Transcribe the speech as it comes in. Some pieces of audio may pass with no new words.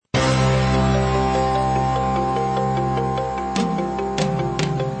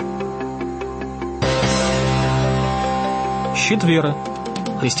Щит веры.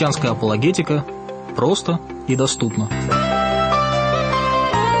 Христианская апологетика. Просто и доступно.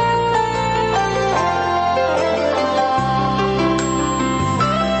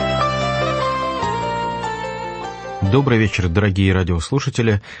 Добрый вечер, дорогие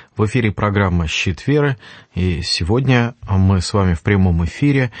радиослушатели. В эфире программа «Щит веры». И сегодня мы с вами в прямом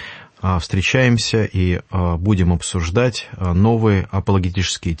эфире встречаемся и будем обсуждать новые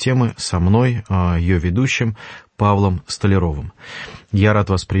апологетические темы со мной, ее ведущим Павлом Столяровым. Я рад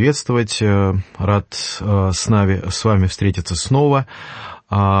вас приветствовать, рад с вами встретиться снова.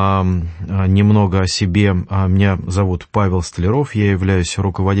 Немного о себе. Меня зовут Павел Столяров, я являюсь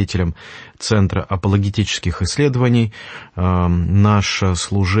руководителем Центра апологетических исследований. Наше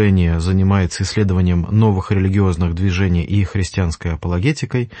служение занимается исследованием новых религиозных движений и христианской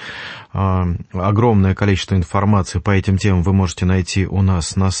апологетикой. Огромное количество информации по этим темам вы можете найти у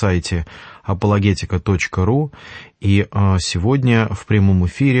нас на сайте apologetica.ru. И сегодня в прямом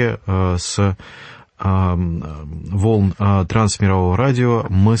эфире с волн трансмирового радио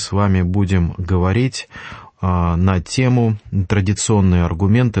мы с вами будем говорить на тему «Традиционные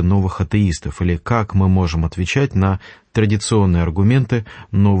аргументы новых атеистов» или «Как мы можем отвечать на традиционные аргументы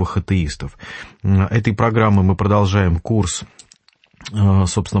новых атеистов». Этой программой мы продолжаем курс,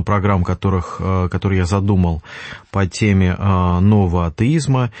 собственно, программ, которые я задумал по теме нового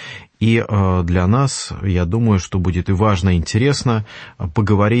атеизма. И для нас, я думаю, что будет и важно, и интересно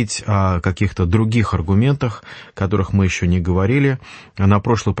поговорить о каких-то других аргументах, о которых мы еще не говорили. На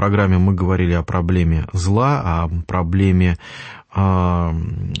прошлой программе мы говорили о проблеме зла, о проблеме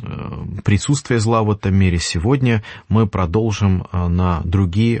присутствия зла в этом мире. Сегодня мы продолжим на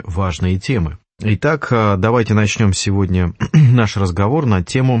другие важные темы. Итак, давайте начнем сегодня наш разговор на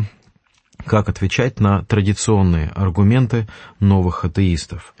тему «Как отвечать на традиционные аргументы новых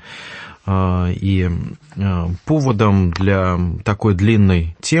атеистов». И поводом для такой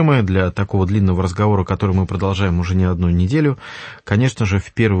длинной темы, для такого длинного разговора, который мы продолжаем уже не одну неделю, конечно же,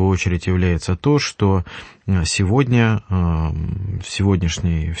 в первую очередь является то, что сегодня, в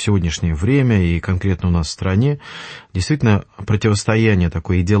сегодняшнее время и конкретно у нас в стране, действительно противостояние,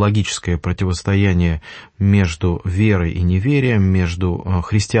 такое идеологическое противостояние между верой и неверием, между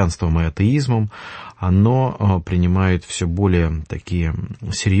христианством и атеизмом, оно принимает все более такие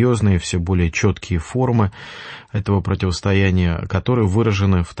серьезные, все более четкие формы этого противостояния, которые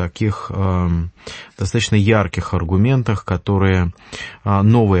выражены в таких достаточно ярких аргументах, которые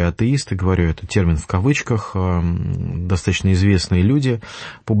новые атеисты, говорю этот термин в кавычках, достаточно известные люди,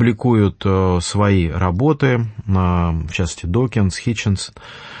 публикуют свои работы, в частности Докинс, Хитчинс,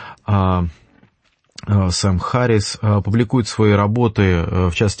 Сэм Харрис, публикуют свои работы,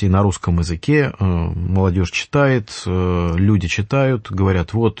 в частности, на русском языке. Молодежь читает, люди читают,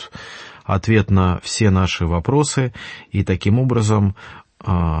 говорят, вот ответ на все наши вопросы. И таким образом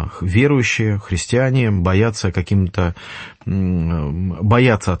верующие, христиане боятся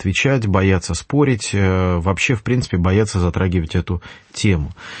отвечать, боятся спорить, вообще, в принципе, боятся затрагивать эту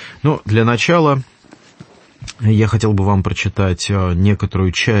тему. Но для начала я хотел бы вам прочитать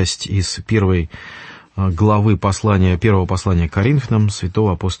некоторую часть из первой главы первого послания к Коринфянам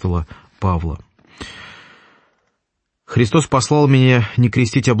святого апостола Павла. «Христос послал меня не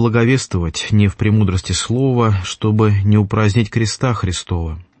крестить, а благовествовать, не в премудрости слова, чтобы не упразднить креста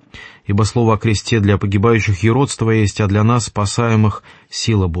Христова. Ибо слово о кресте для погибающих юродство есть, а для нас, спасаемых,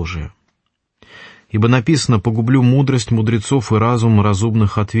 сила Божия. Ибо написано: погублю мудрость мудрецов и разум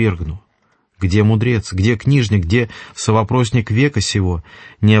разумных отвергну. Где мудрец, где книжник, где совопросник века сего?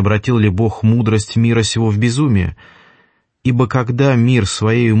 Не обратил ли Бог мудрость мира сего в безумие? Ибо когда мир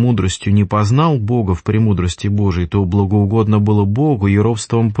своей мудростью не познал Бога в премудрости Божией, то благоугодно было Богу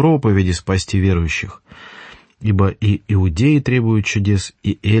еровством проповеди спасти верующих. Ибо и иудеи требуют чудес,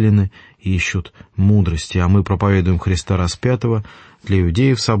 и эллины ищут мудрости, а мы проповедуем Христа распятого, для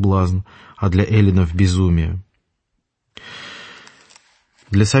иудеев соблазн, а для эллинов безумие.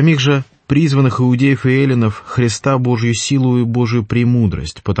 Для самих же призванных иудеев и эллинов Христа Божью силу и Божию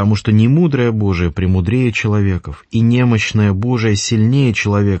премудрость, потому что немудрая Божия премудрее человеков, и немощная Божия сильнее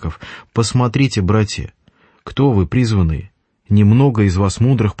человеков. Посмотрите, братья, кто вы, призванные? Немного из вас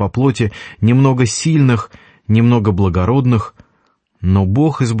мудрых по плоти, немного сильных, немного благородных, но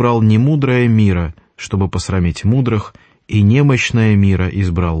Бог избрал немудрое мира, чтобы посрамить мудрых, и немощное мира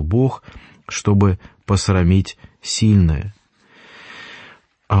избрал Бог, чтобы посрамить сильное».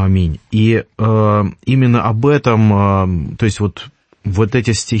 Аминь. И именно об этом, то есть вот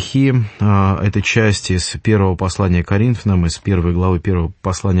эти стихи, эта часть из первого послания к Коринфянам, из первой главы первого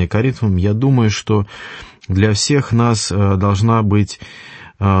послания к Коринфянам, я думаю, что для всех нас должна быть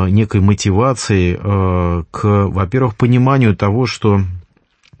некой мотивацией к, во-первых, пониманию того, что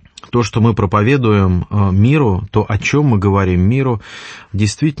то, что мы проповедуем миру, то, о чем мы говорим миру,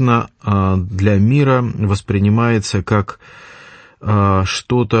 действительно для мира воспринимается как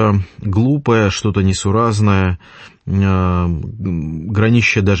что-то глупое, что-то несуразное,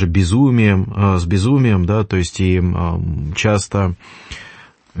 граничащее даже с безумием, да, то есть и часто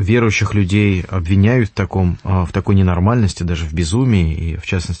верующих людей обвиняют в такой ненормальности, даже в безумии, и в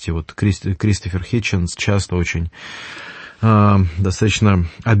частности вот Кристофер Хитченс часто очень достаточно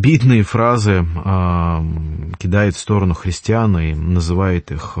обидные фразы кидает в сторону христиан и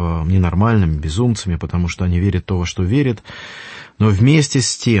называет их ненормальными, безумцами, потому что они верят в то, во что верят. Но вместе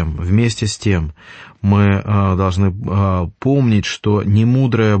с тем мы должны помнить, что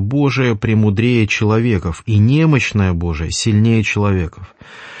немудрое Божие премудрее человеков, и немощное Божие сильнее человеков.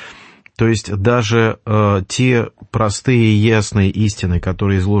 То есть даже те простые и ясные истины,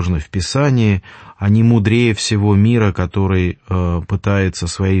 которые изложены в Писании, они мудрее всего мира, который пытается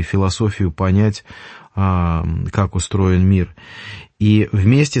своей философией понять, как устроен мир. И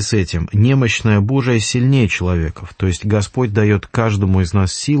вместе с этим немощное Божие сильнее человеков. То есть Господь дает каждому из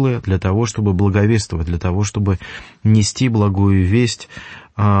нас силы для того, чтобы благовествовать, для того, чтобы нести благую весть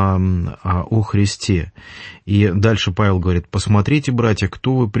о Христе. И дальше Павел говорит: «Посмотрите, братья,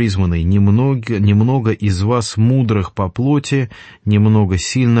 кто вы призванные, немного из вас мудрых по плоти, немного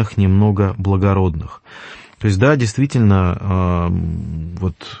сильных, немного благородных». То есть, да, действительно,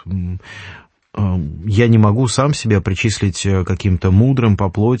 я не могу сам себя причислить каким-то мудрым по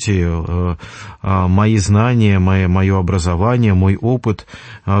плоти. Мои знания, мое образование, мой опыт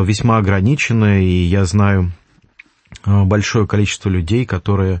весьма ограничены, и я знаю большое количество людей,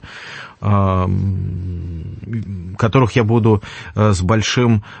 которых я буду с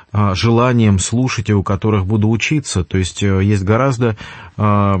большим желанием слушать и у которых буду учиться. То есть есть гораздо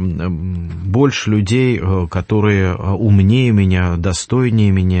больше людей, которые умнее меня,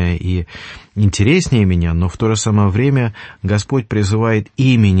 достойнее меня и интереснее меня, но в то же самое время Господь призывает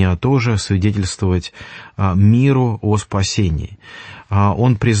и меня тоже свидетельствовать миру о спасении.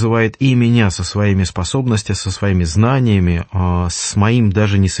 Он призывает и меня со своими способностями, со своими знаниями, с моим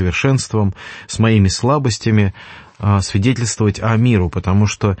даже несовершенством, с моими слабостями свидетельствовать о миру, потому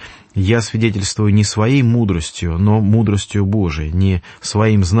что я свидетельствую не своей мудростью, но мудростью Божией, не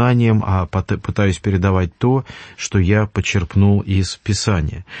своим знанием, а пытаюсь передавать то, что я почерпнул из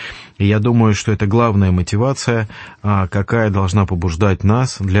Писания. И я думаю, что это главная мотивация, какая должна побуждать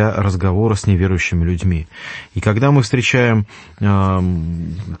нас для разговора с неверующими людьми. И когда мы встречаем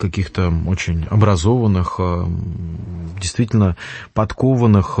каких-то очень образованных, действительно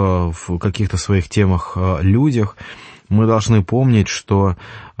подкованных в каких-то своих темах людях, мы должны помнить, что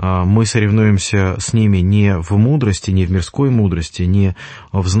мы соревнуемся с ними не в мудрости, не в мирской мудрости, не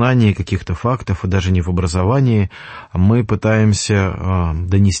в знании каких-то фактов и даже не в образовании. Мы пытаемся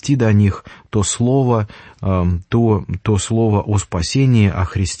донести до них то слово о спасении, о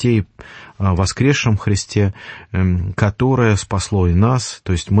Христе, о воскресшем Христе, которое спасло и нас.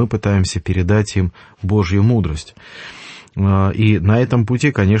 То есть мы пытаемся передать им Божью мудрость. И на этом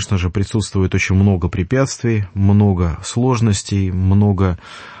пути, конечно же, присутствует очень много препятствий, много сложностей, много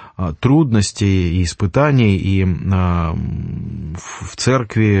трудностей и испытаний, и в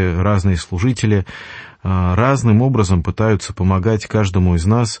церкви разные служители разным образом пытаются помогать каждому из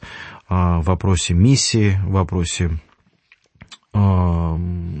нас в вопросе миссии, в вопросе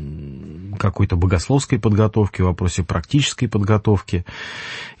какой-то богословской подготовки, в вопросе практической подготовки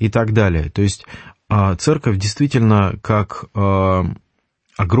и так далее. То есть церковь действительно как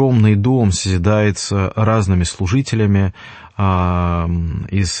огромный дом созидается разными служителями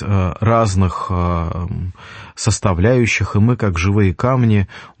из разных составляющих, и мы, как живые камни,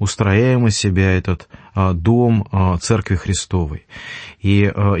 устрояем из себя этот дом Церкви Христовой. И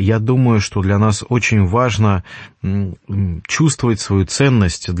я думаю, что для нас очень важно чувствовать свою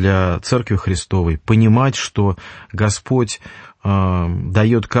ценность для Церкви Христовой, понимать, что Господь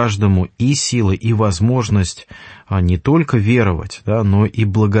дает каждому и силы, и возможность не только веровать, да, но и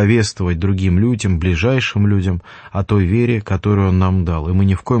благовествовать другим людям, ближайшим людям о той вере, которую Он нам дал. И мы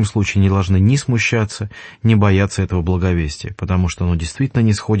ни в коем случае не должны ни смущаться, ни бояться этого благовестия, потому что оно действительно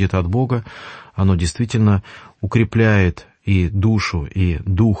не сходит от Бога, оно действительно укрепляет и душу, и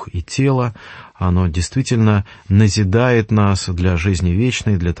дух, и тело, оно действительно назидает нас для жизни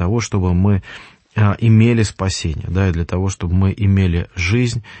вечной, для того, чтобы мы имели спасение, да, и для того, чтобы мы имели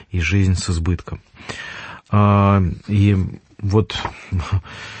жизнь, и жизнь с избытком. И вот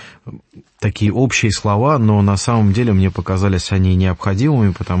такие общие слова, но на самом деле мне показались они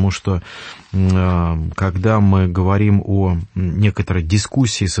необходимыми, потому что когда мы говорим о некоторой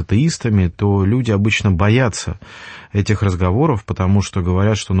дискуссии с атеистами, то люди обычно боятся этих разговоров, потому что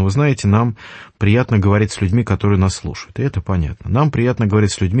говорят, что, вы знаете, нам приятно говорить с людьми, которые нас слушают, и это понятно. Нам приятно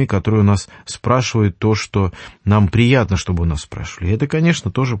говорить с людьми, которые у нас спрашивают то, что нам приятно, чтобы у нас спрашивали, и это,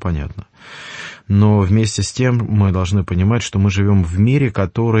 конечно, тоже понятно. Но вместе с тем мы должны понимать, что мы живем в мире,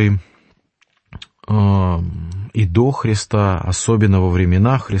 который и до Христа, особенно во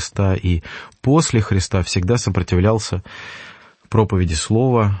времена Христа, и после Христа всегда сопротивлялся проповеди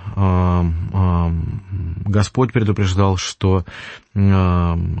Слова. Господь предупреждал, что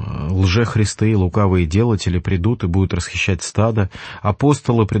лжехристы, лукавые делатели придут и будут расхищать стадо.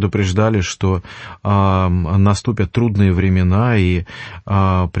 Апостолы предупреждали, что наступят трудные времена, и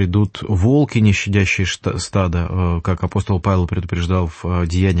придут волки, не щадящие стадо, как апостол Павел предупреждал в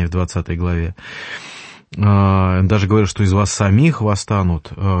Деяниях 20 главе. Даже говорят, что из вас самих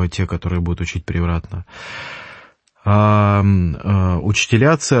восстанут те, которые будут учить превратно.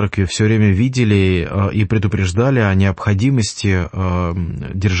 Учителя церкви все время видели и предупреждали о необходимости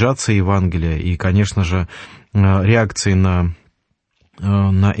держаться Евангелия. И, конечно же, реакцией на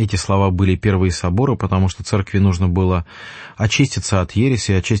эти слова были первые соборы, потому что церкви нужно было очиститься от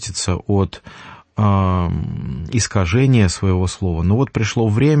ереси, очиститься от искажения своего слова. Но вот пришло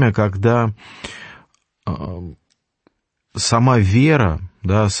время, когда сама вера,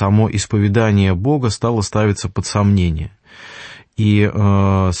 само исповедание Бога стало ставиться под сомнение. И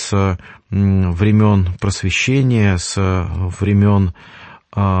с времен просвещения, с времен,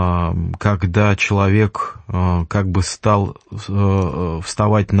 когда человек как бы стал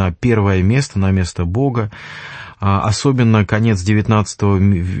вставать на первое место, на место Бога, особенно конец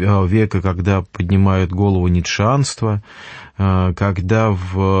XIX века, когда поднимают голову ницшеанство, когда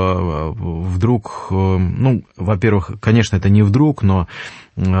вдруг, во-первых, конечно, это не вдруг, но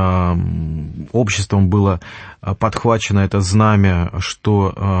обществом было подхвачено это знамя,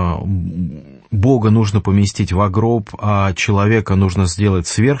 что Бога нужно поместить в гроб, а человека нужно сделать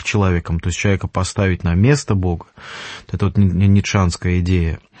сверхчеловеком, то есть человека поставить на место Бога. Это вот ницшеанская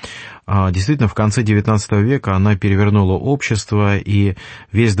идея. Действительно, в конце XIX века она перевернула общество, и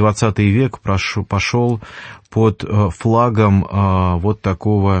весь XX век пошел под флагом вот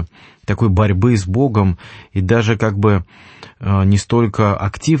такой борьбы с Богом, и даже как бы не столько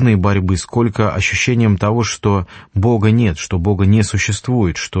активной борьбы, сколько ощущением того, что Бога нет, что Бога не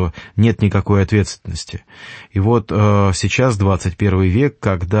существует, что нет никакой ответственности. И вот сейчас, 21 век,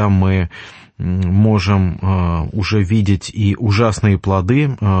 когда мы можем уже видеть и ужасные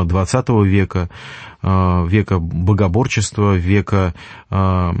плоды XX века, века богоборчества, века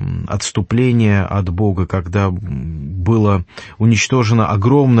отступления от Бога, когда было уничтожено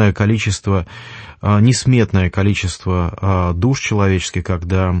огромное количество, несметное количество душ человеческих,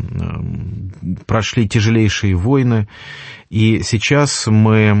 когда прошли тяжелейшие войны. И сейчас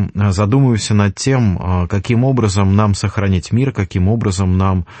мы задумываемся над тем, каким образом нам сохранить мир, каким образом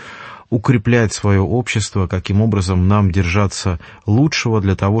нам укреплять свое общество, каким образом нам держаться лучшего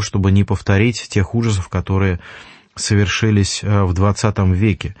для того, чтобы не повторить тех ужасов, которые совершились в XX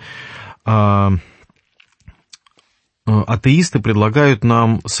веке. Атеисты предлагают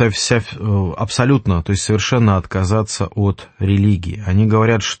нам абсолютно, то есть совершенно отказаться от религии. Они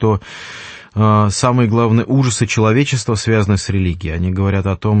говорят, что самые главные ужасы человечества связаны с религией. Они говорят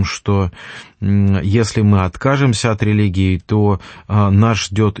о том, что если мы откажемся от религии, то нас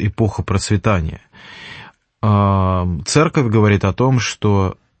ждет эпоха процветания. Церковь говорит о том,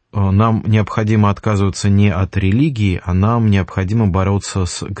 что нам необходимо отказываться не от религии, а нам необходимо бороться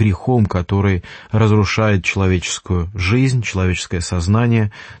с грехом, который разрушает человеческую жизнь, человеческое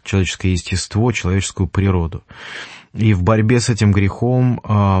сознание, человеческое естество, человеческую природу. И в борьбе с этим грехом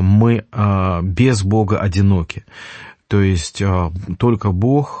мы без Бога одиноки. То есть только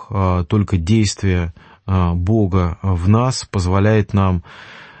Бог, только действие Бога в нас позволяет нам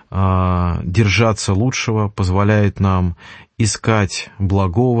держаться лучшего, позволяет нам искать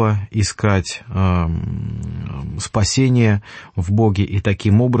благого, искать спасение в Боге и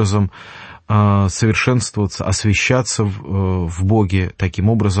таким образом совершенствоваться, освящаться в Боге, таким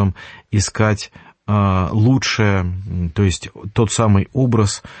образом искать лучшее, то есть тот самый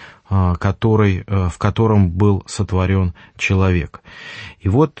образ, в котором был сотворен человек. И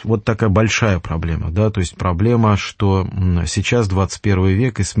вот такая большая проблема, то есть проблема, что сейчас 21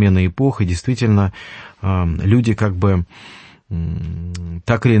 век и смена эпох, и действительно люди как бы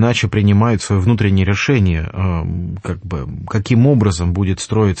так или иначе принимают свое внутреннее решение, каким образом будет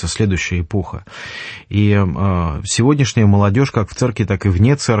строиться следующая эпоха. И сегодняшняя молодежь, как в церкви, так и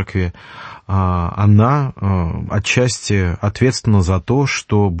вне церкви, она отчасти ответственна за то,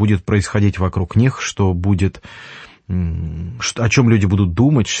 что будет происходить вокруг них, о чем люди будут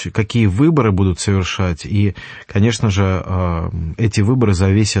думать, какие выборы будут совершать. И, конечно же, эти выборы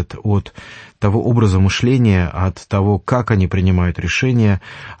зависят от того образа мышления, от того, как они принимают решения,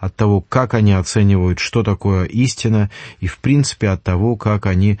 от того, как они оценивают, что такое истина, и, в принципе, от того, как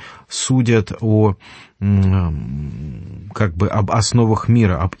они судят об основах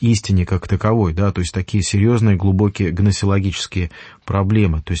мира, об истине как таковой, да, то есть такие серьезные, глубокие гносеологические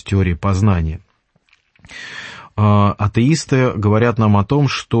проблемы, то есть теории познания. Атеисты говорят нам о том,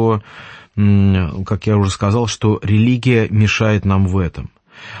 что, как я уже сказал, что религия мешает нам в этом.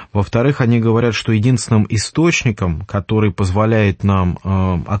 Во-вторых, они говорят, что единственным источником, который позволяет нам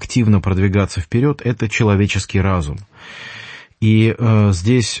активно продвигаться вперед, это человеческий разум. И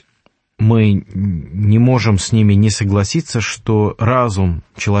здесь мы не можем с ними не согласиться, что разум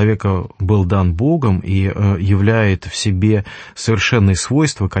человека был дан Богом и являет в себе совершенные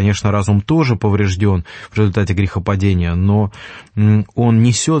свойства. Конечно, разум тоже поврежден в результате грехопадения, но он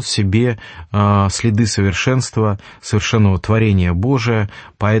несет в себе следы совершенства, совершенного творения Божия,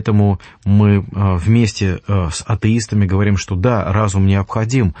 поэтому мы вместе с атеистами говорим, что да, разум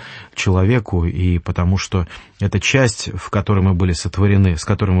необходим человеку, и потому что это часть, с которой мы были сотворены.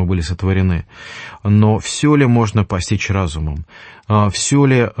 Но все ли можно постичь разумом? Все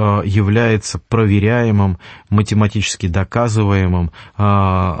ли является проверяемым, математически доказываемым,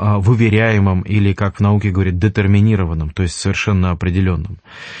 выверяемым или, как в науке говорят, детерминированным, то есть совершенно определенным?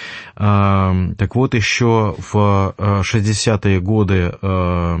 Так вот, еще в 60-е годы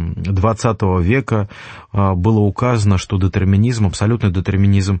XX века было указано, что детерминизм, абсолютный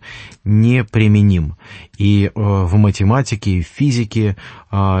детерминизм неприменим. И в математике, и в физике,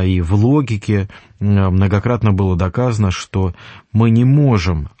 и в логике многократно было доказано, что мы не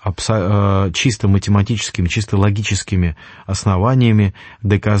можем чисто математическими, чисто логическими основаниями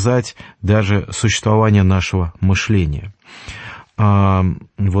доказать даже существование нашего мышления.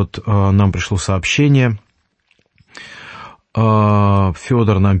 Вот нам пришло сообщение.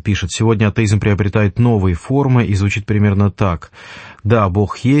 Федор нам пишет: сегодня атеизм приобретает новые формы и звучит примерно так. Да,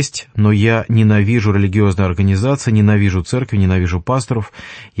 Бог есть, но я ненавижу религиозные организации, ненавижу церковь, ненавижу пасторов.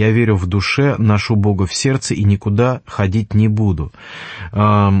 Я верю в душе, ношу Бога в сердце и никуда ходить не буду.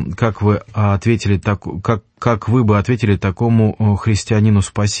 Как вы бы ответили такому христианину?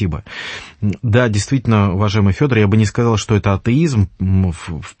 Спасибо. Да, действительно, уважаемый Федор, я бы не сказал, что это атеизм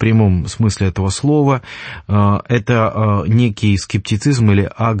в прямом смысле этого слова. Это некий скептицизм или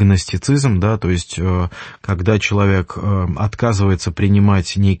агностицизм, да, то есть когда человек отказывается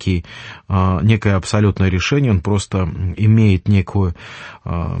принимать некое абсолютное решение, он просто имеет некий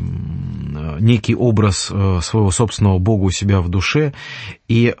образ своего собственного Бога у себя в душе.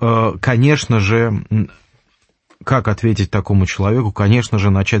 И, конечно же, как ответить такому человеку? Конечно же,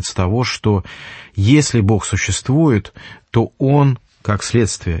 начать с того, что если Бог существует, то Он, как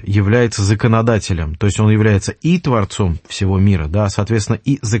следствие, является законодателем, то есть Он является и творцом всего мира, да, соответственно,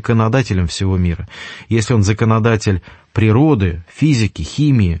 и законодателем всего мира. Если Он законодатель природы, физики,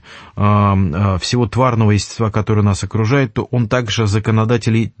 химии, всего тварного естества, которое нас окружает, то Он также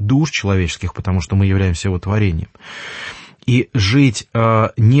законодатель и душ человеческих, потому что мы являемся Его творением. И жить,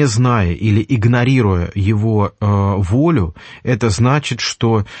 не зная или игнорируя его волю, это значит,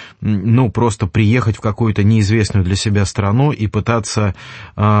 что просто приехать в какую-то неизвестную для себя страну и пытаться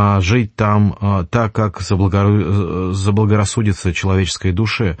жить там так, как заблагорассудится человеческой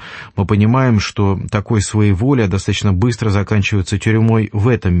душе. Мы понимаем, что такой своеволие достаточно быстро заканчивается тюрьмой в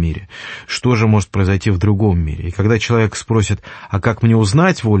этом мире. Что же может произойти в другом мире? И когда человек спросит, а как мне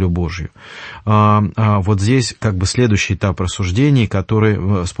узнать волю Божью? Вот здесь следующий этап рассуждений,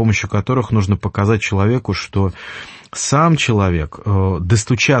 с помощью которых нужно показать человеку, что сам человек,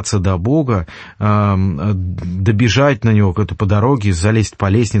 достучаться до Бога, добежать на него по дороге, залезть по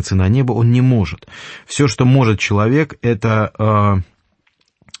лестнице на небо, он не может. Все, что может человек, это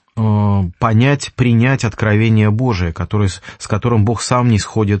понять, принять откровение Божие, с которым Бог сам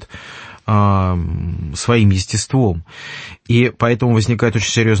нисходит своим естеством. И поэтому возникает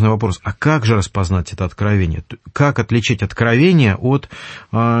очень серьезный вопрос, а как же распознать это откровение? Как отличить откровение от,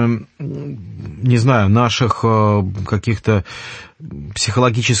 не знаю, наших каких-то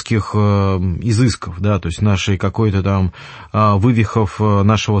психологических изысков, да, то есть нашей какой-то там вывихов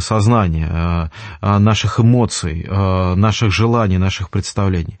нашего сознания, наших эмоций, наших желаний, наших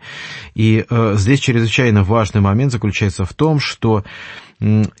представлений. И здесь чрезвычайно важный момент заключается в том, что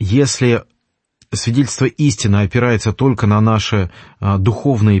если свидетельство истины опирается только на наши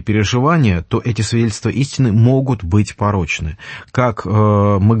духовные переживания, то эти свидетельства истины могут быть порочны. Как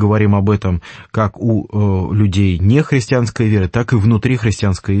мы говорим об этом как у людей нехристианской веры, так и внутри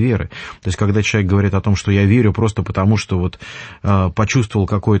христианской веры. То есть, когда человек говорит о том, что я верю просто потому, что вот почувствовал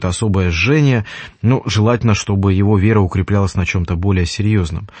какое-то особое жжение, желательно, чтобы его вера укреплялась на чем-то более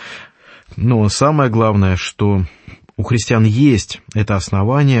серьезном. Но самое главное, что у христиан есть это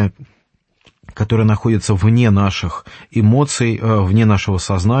основание, которое находится вне наших эмоций, вне нашего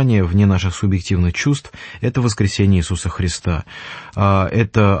сознания, вне наших субъективных чувств, это воскресение Иисуса Христа.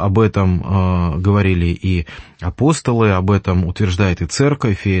 Об этом говорили и апостолы, об этом утверждает и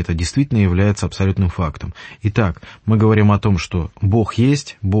Церковь, и это действительно является абсолютным фактом. Итак, мы говорим о том, что Бог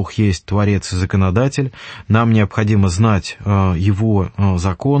есть Творец и Законодатель, нам необходимо знать Его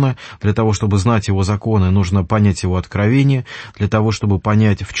законы. Для того, чтобы знать Его законы, нужно понять Его откровение. Для того, чтобы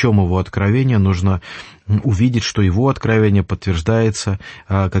понять, в чем Его откровение, нужно увидеть, что его откровение подтверждается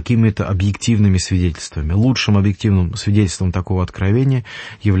какими-то объективными свидетельствами. Лучшим объективным свидетельством такого откровения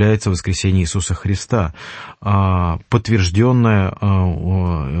является воскресение Иисуса Христа, подтвержденное,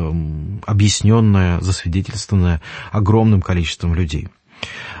 объясненное, засвидетельствованное огромным количеством людей.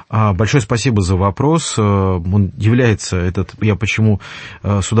 Большое спасибо за вопрос. Он является, я почему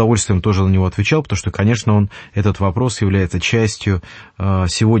с удовольствием тоже на него отвечал, потому что, конечно, этот вопрос является частью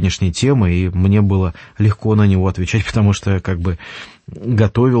сегодняшней темы, и мне было легко на него отвечать, потому что я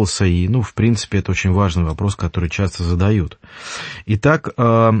готовился, и, в принципе, это очень важный вопрос, который часто задают. Итак,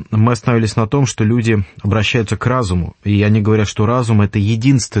 мы остановились на том, что люди обращаются к разуму, и они говорят, что разум — это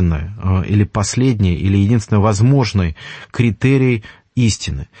единственное, или последний, или единственный возможный критерий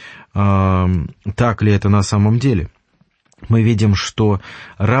истины. Так ли это на самом деле? Мы видим, что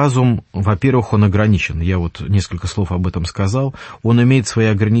разум, во-первых, он ограничен. Я несколько слов об этом сказал. Он имеет свои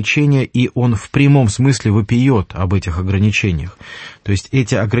ограничения, и он в прямом смысле вопиет об этих ограничениях. То есть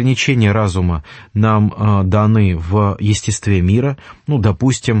эти ограничения разума нам даны в естестве мира,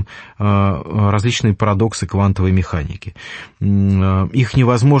 допустим, различные парадоксы квантовой механики. Их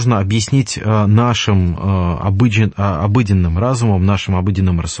невозможно объяснить нашим обыденным разумом, нашим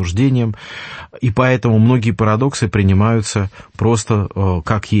обыденным рассуждением, и поэтому многие парадоксы принимаются просто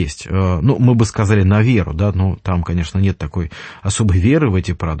как есть. Мы бы сказали на веру, да, там, конечно, нет такой особой веры в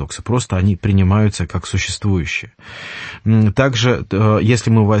эти парадоксы, просто они принимаются как существующие. Также, если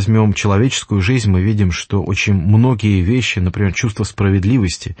мы возьмем человеческую жизнь, мы видим, что очень многие вещи, например, чувство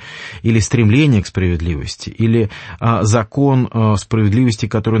справедливости, или стремление к справедливости, или закон справедливости,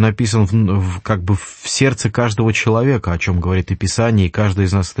 который написан в сердце каждого человека, о чем говорит и Писание, и каждый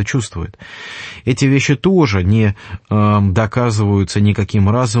из нас это чувствует. Эти вещи тоже не доказываются никаким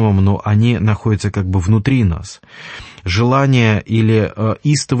разумом, но они находятся внутри нас. Желание или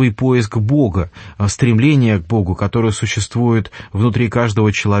истовый поиск Бога, стремление к Богу, которое существует внутри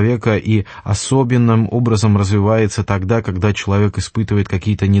каждого человека и особенным образом развивается тогда, когда человек испытывает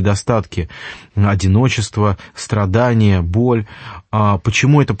какие-то недостатки, одиночество, страдания, боль.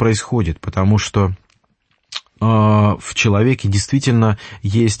 Почему это происходит? Потому что в человеке действительно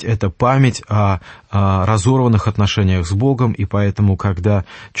есть эта память о разорванных отношениях с Богом, и поэтому, когда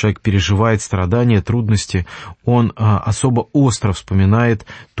человек переживает страдания, трудности, он особо остро вспоминает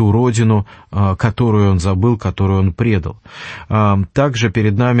ту родину, которую он забыл, которую он предал. Также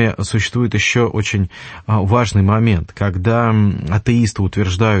перед нами существует еще очень важный момент. Когда атеисты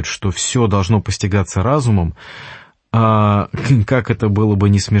утверждают, что все должно постигаться разумом, как это было бы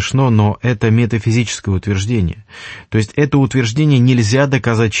не смешно, но это метафизическое утверждение. То есть это утверждение нельзя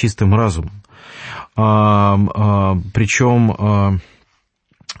доказать чистым разумом. Причем,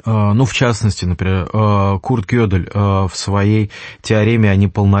 в частности, например, Курт Гёдель в своей теореме о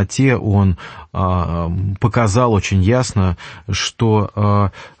неполноте, он показал очень ясно,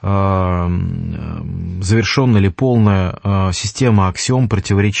 что завершенная или полная система аксиом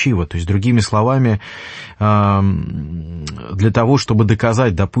противоречива. То есть, другими словами, для того, чтобы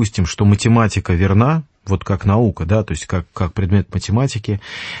доказать, допустим, что математика верна, вот как наука, да, то есть как предмет математики,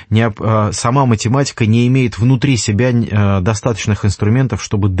 сама математика не имеет внутри себя достаточных инструментов,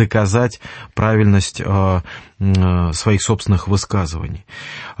 чтобы доказать правильность своих собственных высказываний.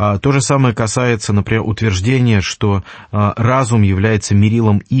 То же самое касается, например, утверждения, что разум является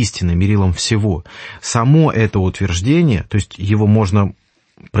мерилом истины, мерилом всего. Само это утверждение, то есть его можно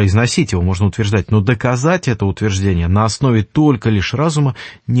произносить, его можно утверждать, но доказать это утверждение на основе только лишь разума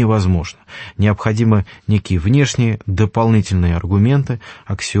невозможно. Необходимы некие внешние дополнительные аргументы,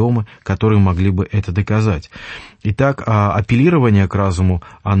 аксиомы, которые могли бы это доказать. Итак, апеллирование к разуму,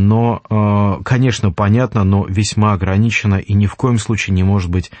 оно, конечно, понятно, но весьма ограничено и ни в коем случае не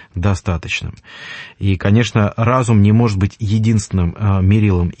может быть достаточным. И, конечно, разум не может быть единственным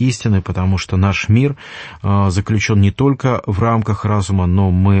мерилом истины, потому что наш мир заключен не только в рамках разума,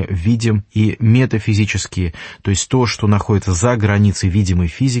 но мы видим и метафизические, то есть то, что находится за границей видимой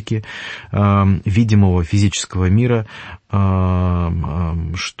физики, видимого физического мира,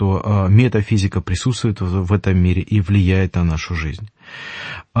 что метафизика присутствует в этом мире и влияет на нашу жизнь.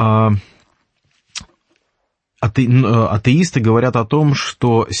 Атеисты говорят о том,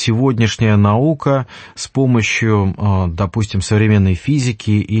 что сегодняшняя наука с помощью, допустим, современной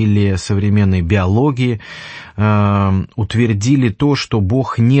физики или современной биологии утвердили то, что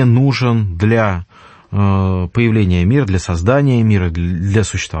Бог не нужен для появления мира, для создания мира, для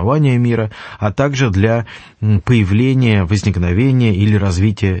существования мира, а также для появления, возникновения или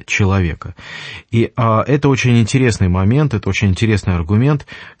развития человека. И это очень интересный момент, это очень интересный аргумент,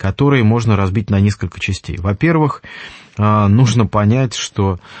 который можно разбить на несколько частей. Во-первых, нужно понять,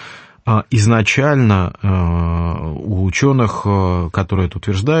 что изначально у ученых, которые это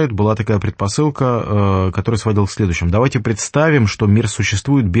утверждают, была такая предпосылка, которая сводила к следующему. Давайте представим, что мир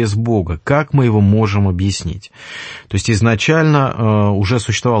существует без Бога. Как мы его можем объяснить? То есть изначально уже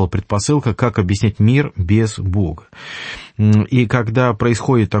существовала предпосылка, как объяснить мир без Бога. И когда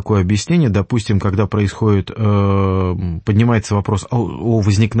происходит такое объяснение, допустим, когда поднимается вопрос о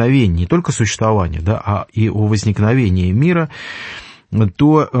возникновении, не только существовании, да, а и о возникновении мира,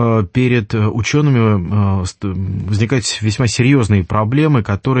 то перед учеными возникают весьма серьезные проблемы,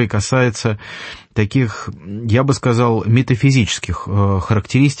 которые касаются таких, я бы сказал, метафизических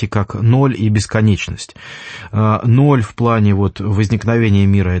характеристик, как ноль и бесконечность. Ноль в плане возникновения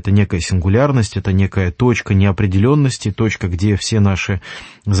мира — это некая сингулярность, это некая точка неопределенности, точка, где все наши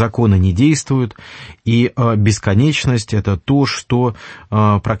законы не действуют, и бесконечность — это то, что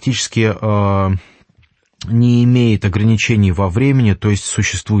практически не имеет ограничений во времени, то есть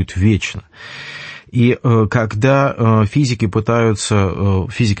существует вечно. И когда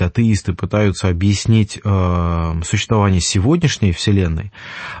физики-атеисты пытаются объяснить существование сегодняшней Вселенной,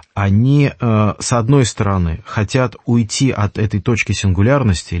 они, с одной стороны, хотят уйти от этой точки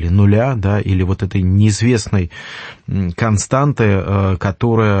сингулярности или нуля, да, или этой неизвестной константы,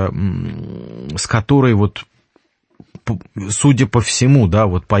 с которой судя по всему, да,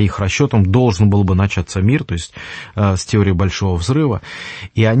 по их расчетам, должен был бы начаться мир, то есть с теорией Большого Взрыва,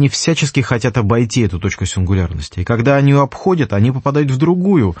 и они всячески хотят обойти эту точку сингулярности. И когда они ее обходят, они попадают в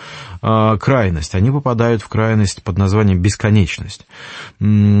другую крайность, они попадают в крайность под названием бесконечность,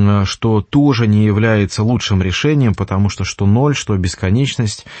 что тоже не является лучшим решением, потому что ноль, что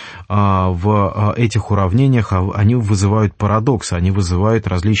бесконечность в этих уравнениях, они вызывают парадоксы, они вызывают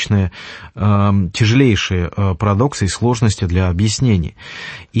различные тяжелейшие парадоксы и сложности для объяснений.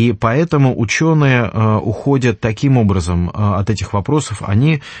 И поэтому ученые уходят таким образом от этих вопросов,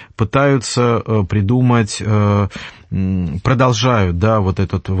 они пытаются придумать, продолжают, да,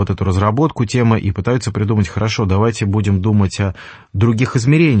 эту разработку темы и пытаются придумать: хорошо, давайте будем думать о других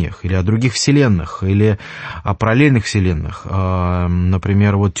измерениях или о других вселенных, или о параллельных вселенных.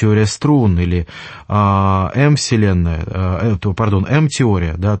 Например, теория струн или М-теория,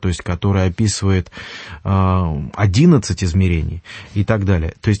 да, то есть которая описывает 11 измерений и так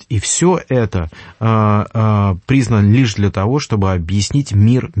далее. То есть и все это признано лишь для того, чтобы объяснить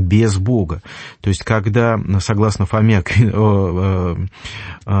мир без Бога. То есть когда, согласно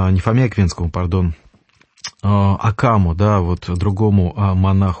Акаму, да, другому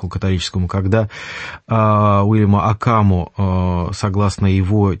монаху католическому, когда Уильяма Акаму, согласно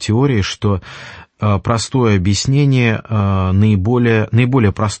его теории, что простое объяснение,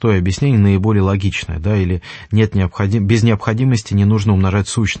 наиболее простое объяснение, наиболее логичное, да, или без необходимости не нужно умножать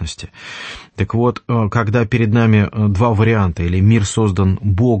сущности. Так вот, когда перед нами два варианта, или мир создан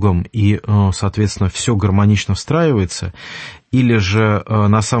Богом и, соответственно, все гармонично встраивается, или же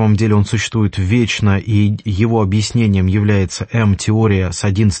на самом деле он существует вечно, и его объяснением является М-теория с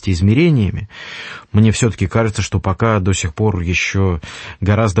 11 измерениями, мне все-таки кажется, что пока до сих пор еще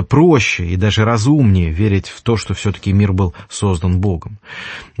гораздо проще и даже разумнее верить в то, что все-таки мир был создан Богом.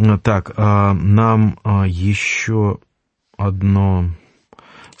 Так, нам еще одно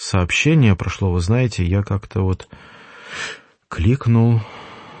сообщение прошло, вы знаете, я как-то вот кликнул,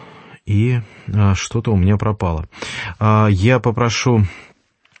 и что-то у меня пропало. Я попрошу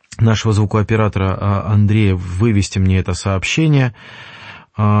нашего звукооператора Андрея вывести мне это сообщение.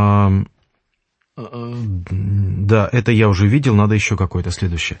 Да, это я уже видел, надо еще какое-то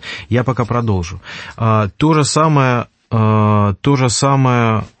следующее. Я пока продолжу. То же самое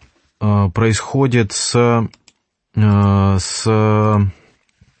происходит с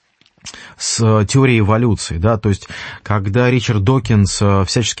теорией эволюции, да, то есть, когда Ричард Докинс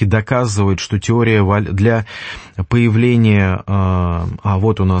всячески доказывает, что теория для появления,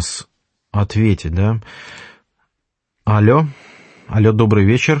 вот у нас ответить, да, алло, добрый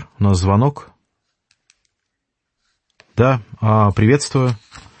вечер, у нас звонок, да, приветствую,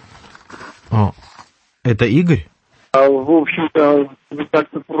 это Игорь? В общем-то, не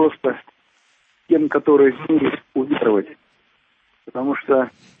так-то просто тем, которые смогут уверовать, потому что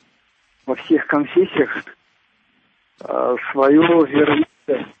во всех конфессиях свое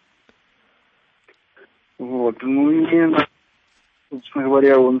вероучение. Вот. Ну и, собственно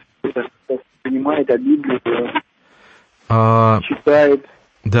говоря, он это понимает, а Библию читает.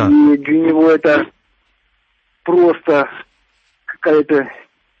 Да. И для него это просто какая-то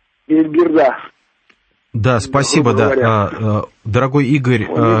бельберда. Да, спасибо, да. Дорогой Игорь,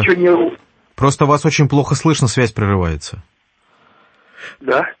 просто вас очень плохо слышно, связь прерывается.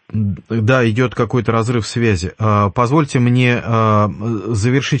 Да? Да, идет какой-то разрыв связи. Позвольте мне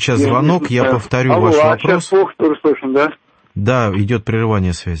завершить сейчас звонок, я повторю ваш вопрос. Сейчас плохо тоже слышно, да? Да, идет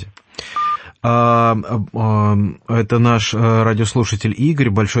прерывание связи. Это наш радиослушатель Игорь,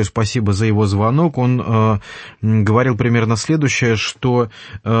 большое спасибо за его звонок. Он говорил примерно следующее, что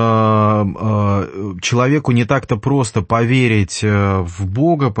человеку не так-то просто поверить в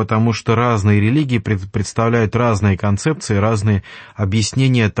Бога, потому что разные религии представляют разные концепции, разные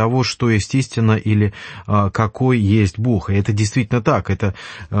объяснения того, что есть истина или какой есть Бог. И это действительно так. Это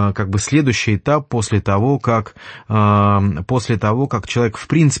как бы следующий этап после того, как человек в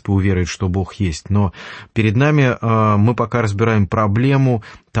принципе уверует, что Бог есть. Но перед нами мы пока разбираем проблему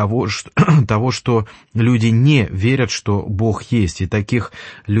того, что люди не верят, что Бог есть. И таких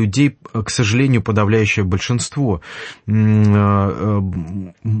людей, к сожалению, подавляющее большинство.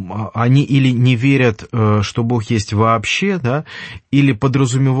 Они или не верят, что Бог есть вообще, да, или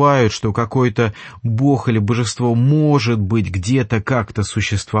подразумевают, что какой-то Бог или божество может быть где-то как-то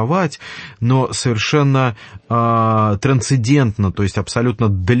существовать, но совершенно трансцендентно, то есть абсолютно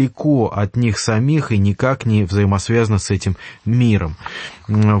далеко от них самих и никак не взаимосвязано с этим миром.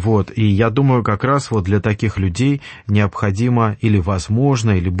 Вот. И я думаю, как раз вот для таких людей необходимо или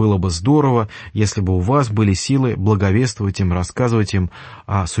возможно, или было бы здорово, если бы у вас были силы благовествовать им, рассказывать им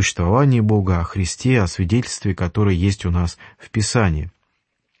о существовании Бога, о Христе, о свидетельстве, которое есть у нас в Писании.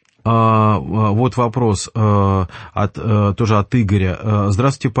 Вот вопрос тоже от Игоря.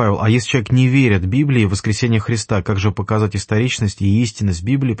 Здравствуйте, Павел. А если человек не верит в Библии, в воскресение Христа, как же показать историчность и истинность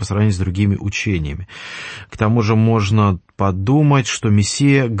Библии по сравнению с другими учениями? К тому же можно подумать, что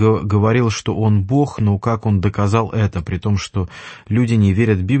Мессия говорил, что он Бог, но как он доказал это, при том, что люди не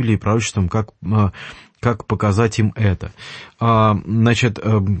верят в Библию и пророчествам, как показать им это? Значит,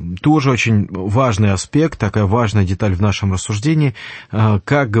 тоже очень важный аспект, такая важная деталь в нашем рассуждении,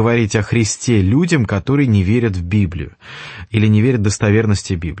 как говорить о Христе людям, которые не верят в Библию или не верят в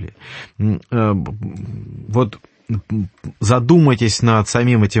достоверности Библии. Вот задумайтесь над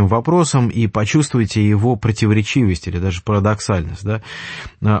самим этим вопросом и почувствуйте его противоречивость или даже парадоксальность. Да?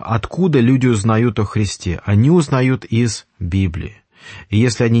 Откуда люди узнают о Христе? Они узнают из Библии. И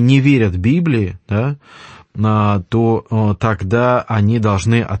если они не верят в Библии, да, то тогда они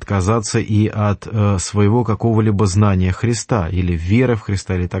должны отказаться и от своего какого-либо знания Христа, или веры в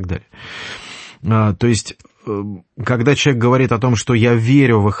Христа, или так далее. То есть, когда человек говорит о том, что я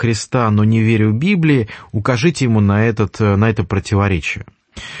верю во Христа, но не верю в Библии, укажите ему на это противоречие.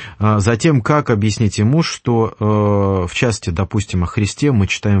 Затем, как объяснить ему, что в части, допустим, о Христе мы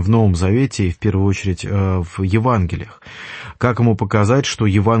читаем в Новом Завете и в первую очередь в Евангелиях. Как ему показать, что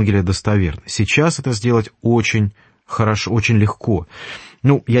Евангелие достоверно? Сейчас это сделать очень хорошо, очень легко.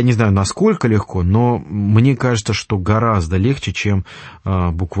 Ну, я не знаю, насколько легко, но мне кажется, что гораздо легче, чем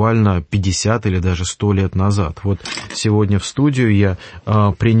буквально 50 или даже 100 лет назад. Вот сегодня в студию я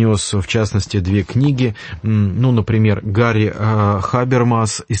принес, в частности, 2 книги. Ну, например, Гарри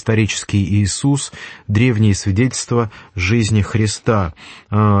Хабермас «Исторический Иисус. Древние свидетельства жизни Христа».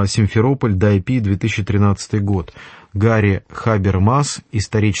 Симферополь, Дайпи, 2013 год. Гарри Хабермас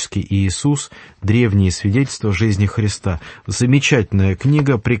 «Исторический Иисус. Древние свидетельства жизни Христа». Замечательная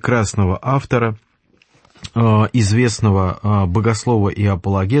книга прекрасного автора, известного богослова и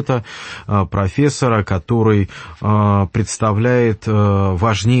апологета, профессора, который представляет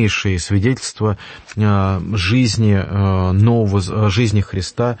важнейшие свидетельства жизни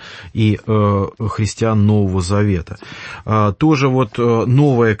Христа и христиан Нового Завета. Тоже вот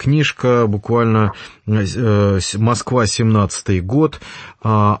новая книжка, буквально Москва, 17-й год,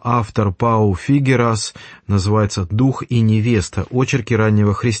 автор Пау Фигерас, называется «Дух и невеста. Очерки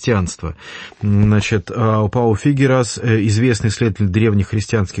раннего христианства». Значит, Пау Фигерас, известный исследователь древних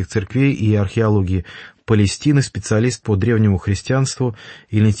христианских церквей и археологии Палестины, специалист по древнему христианству,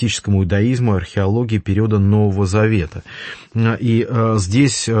 эллинистическому иудаизму, археологии периода Нового Завета. И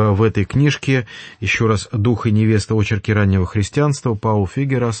здесь, в этой книжке, еще раз, «Дух и невеста. Очерки раннего христианства», Пау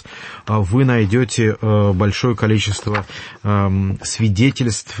Фигерас, вы найдете большое количество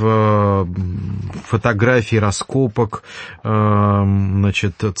свидетельств, фотографий, раскопок,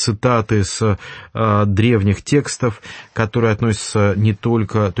 значит, цитаты из древних текстов, которые относятся не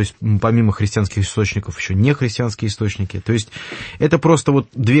только, то есть помимо христианских источников, еще не христианские источники. То есть это просто вот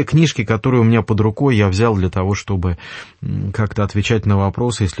 2 книжки, которые у меня под рукой, я взял для того, чтобы как-то отвечать на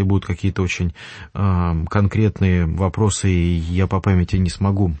вопросы, если будут какие-то очень конкретные вопросы, и я по памяти не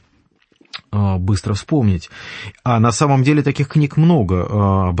смогу быстро вспомнить. А на самом деле таких книг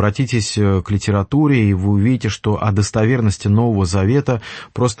много. Обратитесь к литературе, и вы увидите, что о достоверности Нового Завета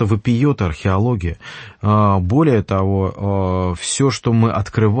просто вопиет археология. Более того, все, что мы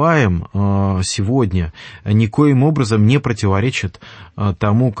открываем сегодня, никоим образом не противоречит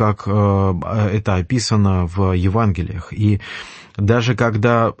тому, как это описано в Евангелиях. И даже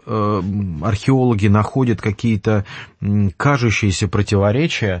когда археологи находят какие-то кажущиеся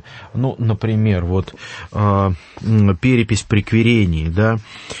противоречия, ну, например, вот перепись при Кверении, да,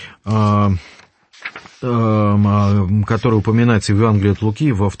 который упоминается в Евангелии от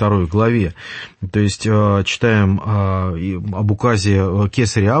Луки во 2 главе. То есть читаем об указе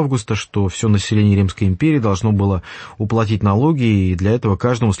кесаря Августа, что все население Римской империи должно было уплатить налоги, и для этого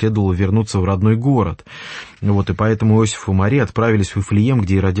каждому следовало вернуться в родной город. Вот, и поэтому Иосиф и Мария отправились в Вифлеем,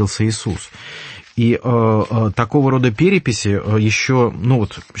 где и родился Иисус. И такого рода переписи еще, ну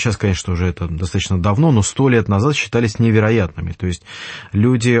вот сейчас, конечно, уже это достаточно давно, но 100 лет назад считались невероятными. То есть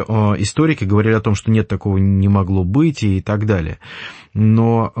люди, историки говорили о том, что нет, такого не могло быть и так далее.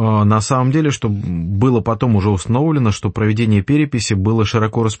 Но на самом деле, что было потом уже установлено, что проведение переписи было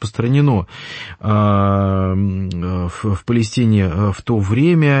широко распространено в Палестине в то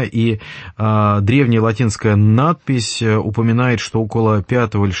время, и древняя латинская надпись упоминает, что около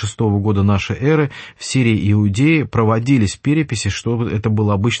 5 или 6 года нашей эры в Сирии и Иудее проводились переписи, что это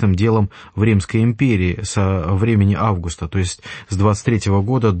было обычным делом в Римской империи со времени Августа, то есть с 23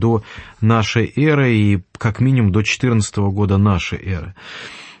 года до нашей эры и как минимум до 14 года нашей эры.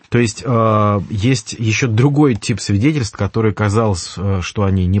 То есть есть еще другой тип свидетельств, который казалось, что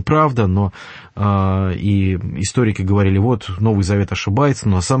они неправда, но и историки говорили, вот, Новый Завет ошибается,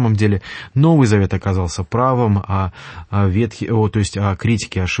 но на самом деле Новый Завет оказался правым, а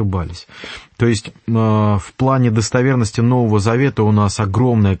критики ошибались. То есть в плане достоверности Нового Завета у нас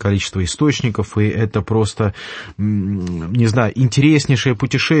огромное количество источников, и это просто, не знаю, интереснейшее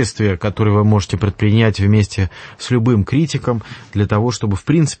путешествие, которое вы можете предпринять вместе с любым критиком для того, чтобы, в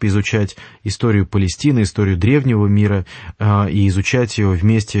принципе, изучать историю Палестины, историю древнего мира, и изучать ее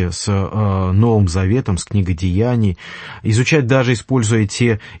вместе с Новым Заветом, с книгой Деяний, изучать даже, используя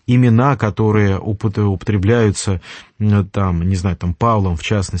те имена, которые употребляются, там, не знаю, там, Павлом, в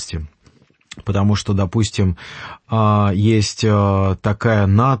частности. Потому что, допустим, есть такая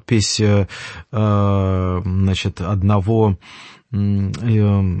надпись, значит, одного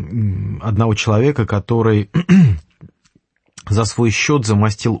человека, который за свой счет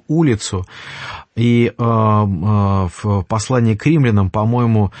замостил улицу, и в послании к римлянам,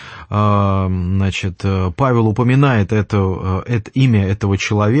 по-моему, значит, Павел упоминает это имя этого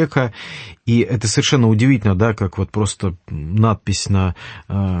человека, и это совершенно удивительно, да, как вот просто надпись на,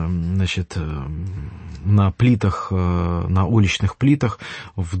 значит, на плитах, на уличных плитах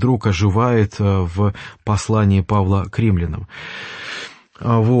вдруг оживает в послании Павла к римлянам.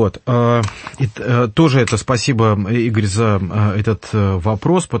 Вот. И тоже это спасибо, Игорь, за этот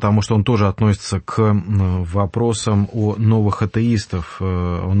вопрос, потому что он тоже относится к вопросам о новых атеистов.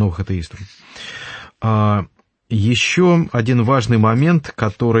 Еще один важный момент,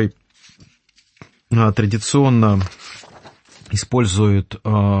 который традиционно используют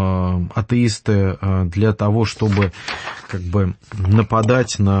атеисты для того, чтобы как бы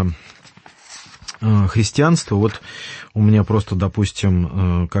нападать на христианство. Вот у меня просто,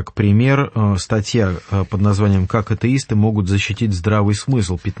 допустим, как пример, статья под названием «Как атеисты могут защитить здравый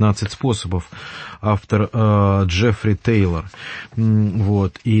смысл. 15 способов». Автор Джеффри Тейлор.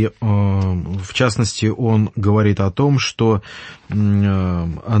 Вот. И, в частности, он говорит о том, что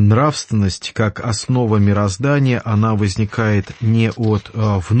нравственность как основа мироздания, она возникает не от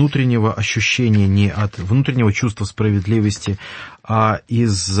внутреннего ощущения, не от внутреннего чувства справедливости, а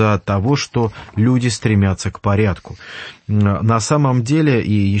из-за того, что люди стремятся к порядку. На самом деле,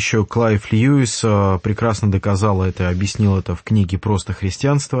 и еще Клайв Льюис прекрасно доказал это, объяснил это в книге «Просто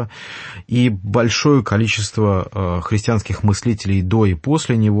христианство», и большое количество христианских мыслителей до и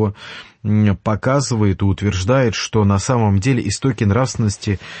после него показывает и утверждает, что на самом деле истоки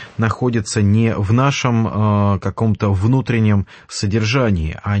нравственности находятся не в нашем каком-то внутреннем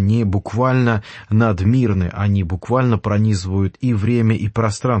содержании, они буквально надмирны, они буквально пронизывают и время, и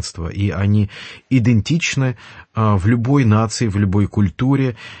пространство, и они идентичны в любой нации, в любой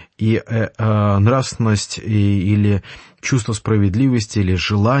культуре, и нравственность или чувство справедливости или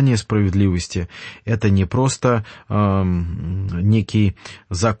желание справедливости — это не просто некий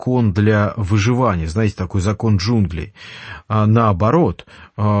закон для выживания, знаете, такой закон джунглей. Наоборот,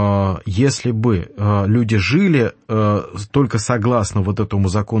 если бы люди жили только согласно вот этому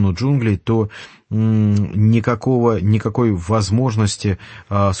закону джунглей, то никакой возможности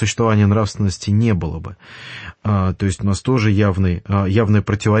существования нравственности не было бы. То есть у нас тоже явное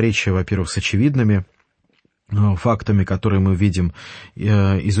противоречие, во-первых, с очевидными фактами, которые мы видим,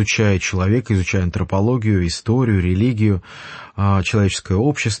 изучая человека, изучая антропологию, историю, религию, человеческое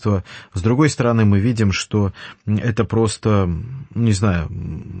общество. С другой стороны, мы видим, что это просто, не знаю,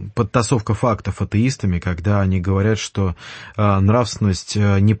 подтасовка фактов атеистами, когда они говорят, что нравственность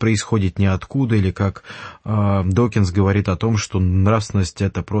не происходит ниоткуда, или как Докинс говорит о том, что нравственность —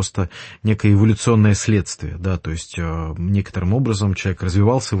 это просто некое эволюционное следствие, да, то есть некоторым образом человек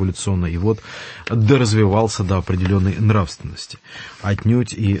развивался эволюционно и вот доразвивался до определенной нравственности.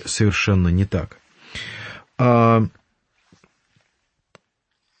 Отнюдь и совершенно не так.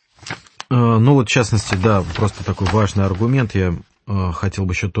 Ну вот, в частности, да, просто такой важный аргумент, я хотел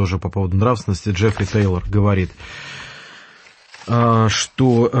бы еще тоже по поводу нравственности. Джеффри Тейлор говорит,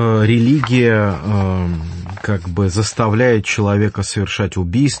 что религия как бы заставляет человека совершать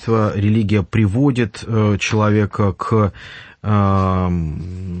убийство, религия приводит человека к самым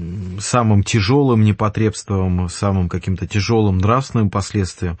тяжелым непотребствам, самым каким-то тяжелым нравственным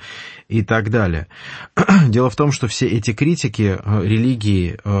последствиям и так далее. Дело в том, что все эти критики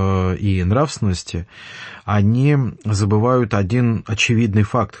религии и нравственности, они забывают один очевидный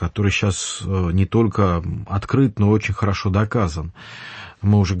факт, который сейчас не только открыт, но очень хорошо доказан.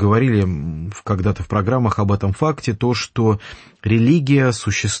 Мы уже говорили когда-то в программах об этом факте, то, что религия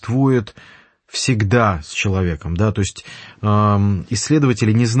существует всегда с человеком, да, то есть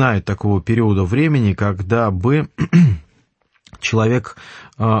исследователи не знают такого периода времени, когда бы человек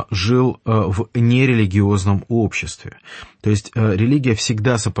жил в нерелигиозном обществе. То есть религия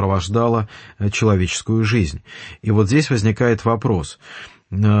всегда сопровождала человеческую жизнь. И вот здесь возникает вопрос.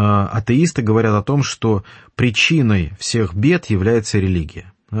 Атеисты говорят о том, что причиной всех бед является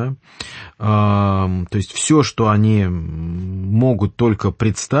религия. Да? То есть все, что они могут только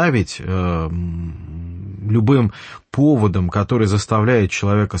представить, любым поводом, который заставляет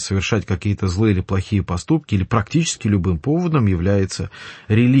человека совершать какие-то злые или плохие поступки, или практически любым поводом является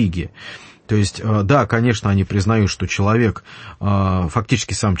религия. То есть, да, конечно, они признают, что человек,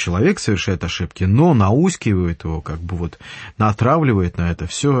 фактически сам человек совершает ошибки, но наускивает его, как бы вот натравливает на это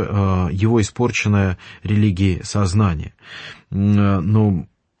все его испорченное религией сознание. Но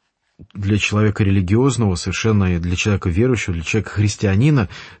для человека религиозного, совершенно для человека верующего, для человека христианина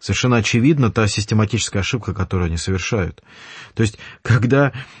совершенно очевидна та систематическая ошибка, которую они совершают. То есть,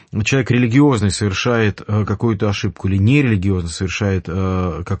 когда человек религиозный совершает какую-то ошибку или нерелигиозный совершает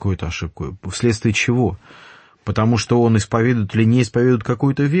какую-то ошибку, вследствие чего? Потому что он исповедует или не исповедует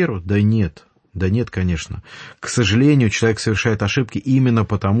какую-то веру? Да нет. Да нет, конечно. К сожалению, человек совершает ошибки именно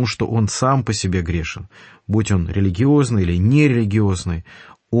потому, что он сам по себе грешен. Будь он религиозный или нерелигиозный,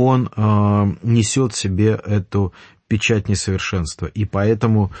 он несет в себе эту печать несовершенства. И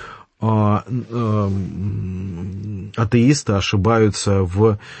поэтому атеисты ошибаются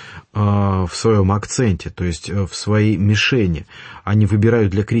в своем акценте, то есть в своей мишени. Они выбирают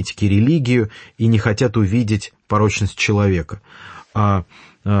для критики религию и не хотят увидеть порочность человека. А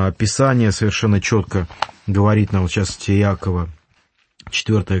Писание совершенно четко говорит нам, в частности, Иакова,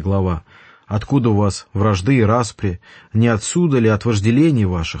 4 глава, «Откуда у вас вражды и распри? Не отсюда ли от вожделений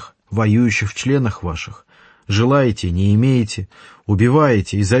ваших, воюющих в членах ваших? Желаете, не имеете,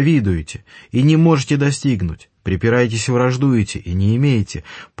 убиваете и завидуете, и не можете достигнуть, припираетесь и враждуете, и не имеете,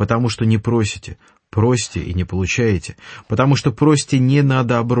 потому что не просите, просите и не получаете, потому что просите не на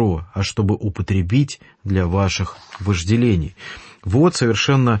добро, а чтобы употребить для ваших вожделений». Вот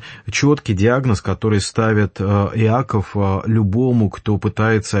совершенно четкий диагноз, который ставит Иаков любому, кто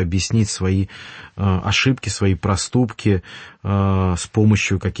пытается объяснить свои ошибки, свои проступки с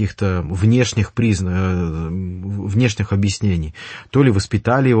помощью каких-то внешних объяснений. То ли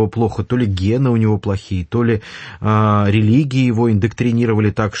воспитали его плохо, то ли гены у него плохие, то ли религии его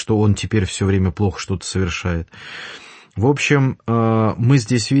индоктринировали так, что он теперь все время плохо что-то совершает. В общем, мы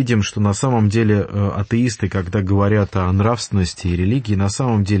здесь видим, что на самом деле атеисты, когда говорят о нравственности и религии, на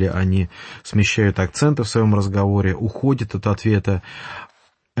самом деле они смещают акценты в своем разговоре, уходят от ответа.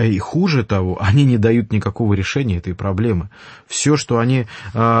 И хуже того, они не дают никакого решения этой проблемы. Все, что они...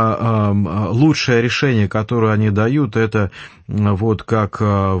 лучшее решение, которое они дают, это вот как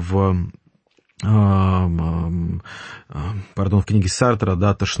в книге Сартра,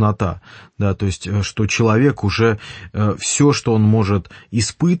 да, тошнота, да, то есть, что человек уже все, что он может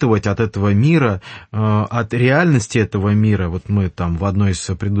испытывать от этого мира, от реальности этого мира, вот мы там в одной из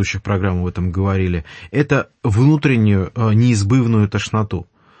предыдущих программ об этом говорили, это внутреннюю неизбывную тошноту.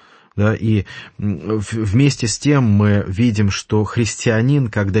 Да, и вместе с тем мы видим, что христианин,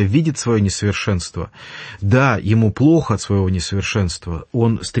 когда видит свое несовершенство, да, ему плохо от своего несовершенства,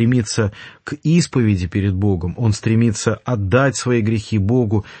 он стремится к исповеди перед Богом, он стремится отдать свои грехи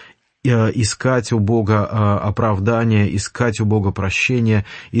Богу, искать у Бога оправдания, искать у Бога прощения,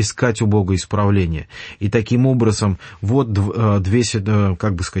 искать у Бога исправления. И таким образом, вот два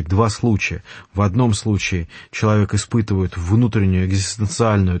случая. В одном случае человек испытывает внутреннюю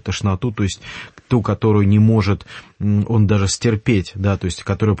экзистенциальную тошноту, то есть ту, которую не может он даже стерпеть, да, то есть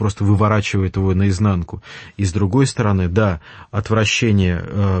которая просто выворачивает его наизнанку. И с другой стороны, да,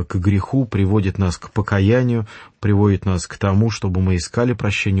 отвращение к греху приводит нас к покаянию, приводит нас к тому, чтобы мы искали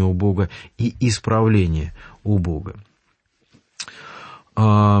прощение у Бога и исправление у Бога.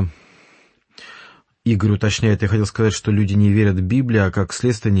 Игорь уточняет, я хотел сказать, что люди не верят в Библию, а как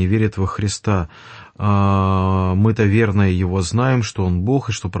следствие не верят во Христа. Мы-то верно его знаем, что он Бог,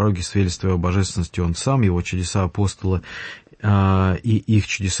 и что пророки свидетельствуют о божественности он сам, его чудеса апостолы и их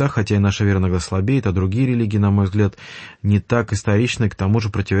чудеса, хотя и наша вера иногда слабеет, а другие религии, на мой взгляд, не так историчны, к тому же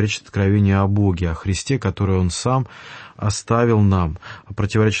противоречат откровению о Боге, о Христе, которое он сам оставил нам.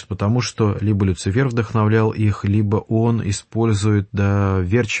 Противоречит потому, что либо Люцифер вдохновлял их, либо он использует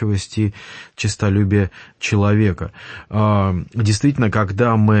доверчивость и честолюбие человека. Действительно,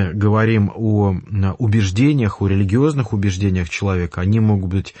 когда мы говорим о убеждениях, о религиозных убеждениях человека, они могут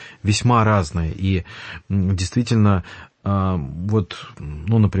быть весьма разные. И действительно,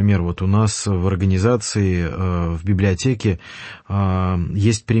 например, у нас в организации, в библиотеке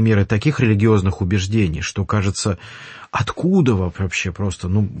есть примеры таких религиозных убеждений, что кажется, откуда вообще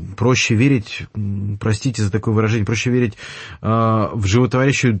просто, проще верить, простите за такое выражение, проще верить в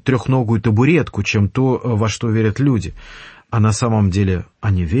животворящую трехногую табуретку, чем то, во что верят люди. А на самом деле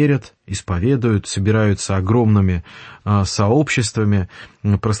они верят, исповедуют, собираются огромными сообществами,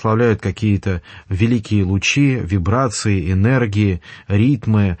 прославляют какие-то великие лучи, вибрации, энергии,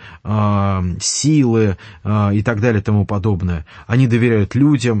 ритмы, силы и так далее и тому подобное. Они доверяют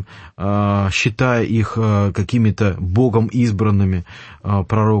людям, считая их какими-то Богом избранными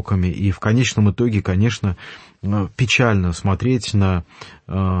пророками. И в конечном итоге, конечно, печально смотреть на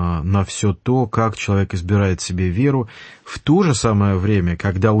все то, как человек избирает себе веру, в то же самое время,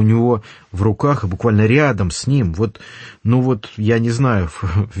 когда у него в руках и буквально рядом с ним, я не знаю,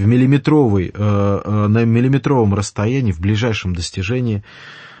 на миллиметровом расстоянии, в ближайшем достижении,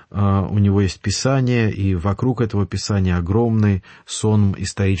 у него есть Писание, и вокруг этого Писания огромный сон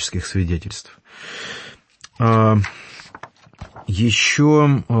исторических свидетельств.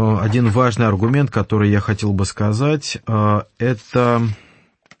 Еще один важный аргумент, который я хотел бы сказать, это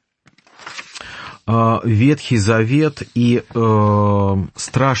Ветхий Завет и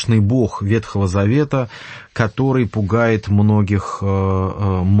страшный Бог Ветхого Завета, который пугает многих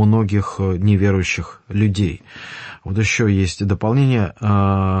неверующих людей. Вот еще есть дополнение.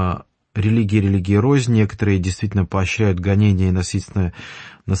 религии рознь, некоторые действительно поощряют гонение и насильственное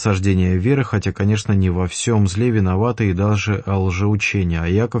насаждение веры, хотя, конечно, не во всем зле виноваты и даже лжеучения. А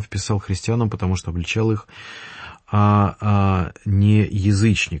Яков писал христианам, потому что обличал их, не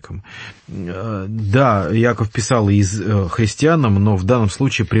язычникам. Да, Яков писал и христианам, но в данном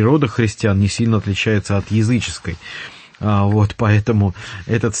случае природа христиан не сильно отличается от языческой. Вот, поэтому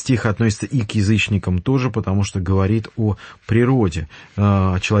этот стих относится и к язычникам тоже, потому что говорит о природе,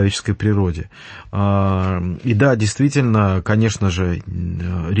 о человеческой природе. И да, действительно, конечно же,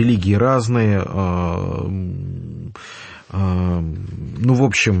 религии разные. Ну, в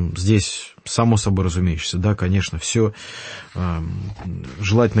общем, здесь само собой разумеющееся, да, конечно, все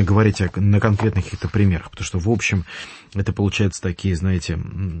желательно говорить на конкретных каких-то примерах, потому что, в общем, это получаются такие, знаете,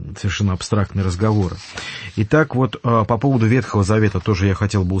 совершенно абстрактные разговоры. Итак, вот по поводу Ветхого Завета тоже я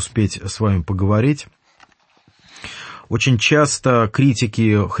хотел бы успеть с вами поговорить. Очень часто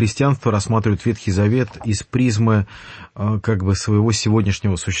критики христианства рассматривают Ветхий Завет из призмы как бы своего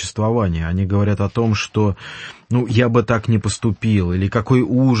сегодняшнего существования. Они говорят о том, что я бы так не поступил, или какой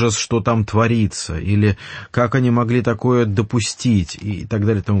ужас, что там творится, или как они могли такое допустить, и так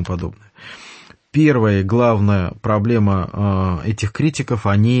далее и тому подобное. Первая и главная проблема этих критиков,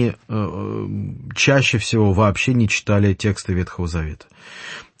 они чаще всего вообще не читали тексты Ветхого Завета.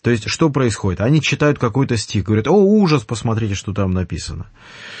 То есть, что происходит? Они читают какой-то стих, говорят: «О, ужас, посмотрите, что там написано».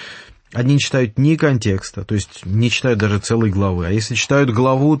 Они не читают ни контекста, то есть не читают даже целой главы. А если читают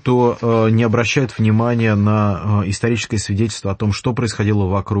главу, то не обращают внимания на историческое свидетельство о том, что происходило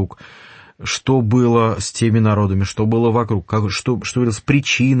вокруг, что было с теми народами, что было вокруг, что являлось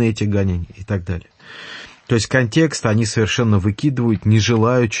причиной этих гонений и так далее. То есть контекст они совершенно выкидывают, не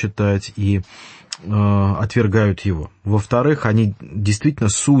желают читать и отвергают его. Во-вторых, они действительно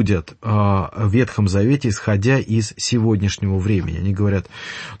судят о Ветхом Завете, исходя из сегодняшнего времени. Они говорят: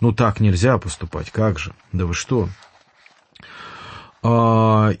 так нельзя поступать, как же, да вы что?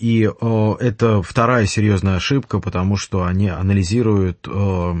 И это вторая серьезная ошибка, потому что они анализируют,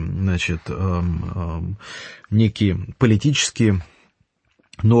 некие политические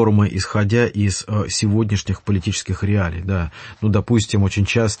нормы, исходя из сегодняшних политических реалий. Да. Допустим, очень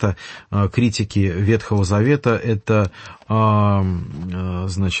часто критики Ветхого Завета — это,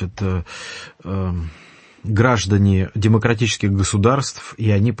 граждане демократических государств,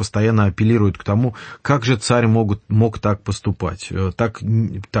 и они постоянно апеллируют к тому, как же царь мог так поступать, так,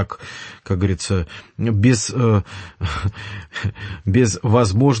 как говорится, без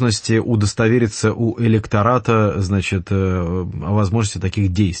возможности удостовериться у электората, о возможности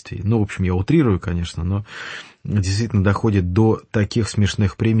таких действий. В общем, я утрирую, конечно, но действительно доходит до таких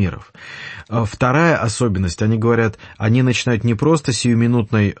смешных примеров. Вторая особенность, они говорят, они начинают не просто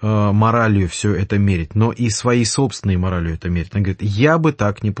сиюминутной моралью все это мерить, но и своей собственной моралью это мерить. Они говорят: я бы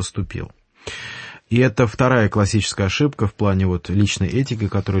так не поступил. И это вторая классическая ошибка в плане личной этики,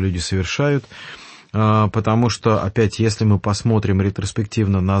 которую люди совершают. Потому что, опять, если мы посмотрим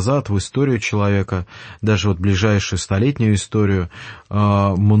ретроспективно назад в историю человека, даже ближайшую столетнюю историю,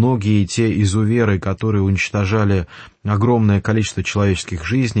 многие те изуверы, которые уничтожали огромное количество человеческих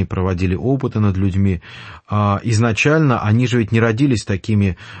жизней, проводили опыты над людьми, изначально они же ведь не родились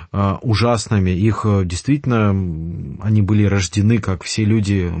такими ужасными, их действительно, они были рождены, как все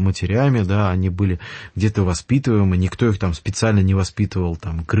люди, матерями, да, они были где-то воспитываемы, никто их там специально не воспитывал,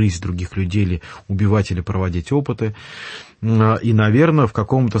 грызть других людей или убивать или проводить опыты. И, наверное, в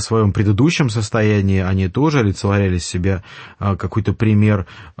каком-то своем предыдущем состоянии они тоже олицетворяли из себя какой-то пример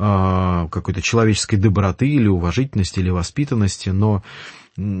какой-то человеческой доброты или уважительности, или воспитанности, но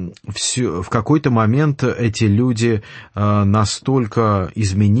в какой-то момент эти люди настолько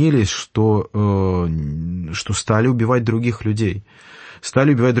изменились, что стали убивать других людей.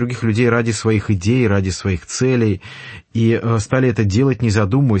 Стали убивать других людей ради своих идей, ради своих целей, и стали это делать, не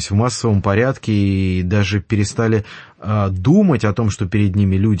задумываясь, в массовом порядке, и даже перестали думать о том, что перед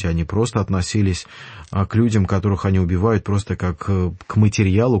ними люди. Они просто относились к людям, которых они убивают, просто как к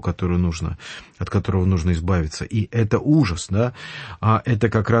материалу, от которого нужно избавиться. И это ужас, да? Это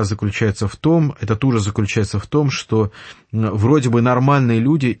как раз заключается в том, этот ужас заключается в том, что вроде бы нормальные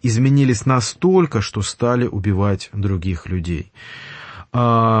люди изменились настолько, что стали убивать других людей.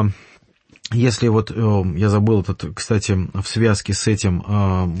 Если я забыл кстати, в связке с этим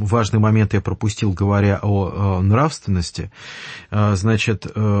важный момент я пропустил, говоря о нравственности, атеисты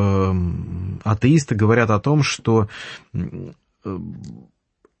говорят о том, что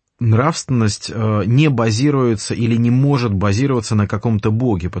нравственность не базируется или не может базироваться на каком-то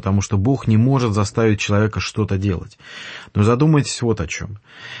Боге, потому что Бог не может заставить человека что-то делать. Но задумайтесь вот о чем.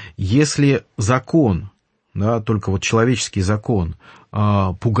 Если закон да, только вот человеческий закон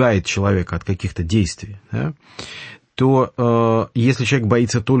пугает человека от каких-то действий, да, то если человек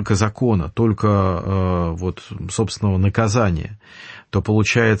боится только закона, только вот собственного наказания, то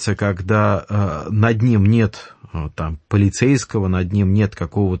получается, когда над ним нет там полицейского, над ним нет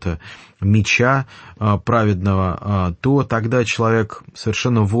какого-то меча праведного, то тогда человек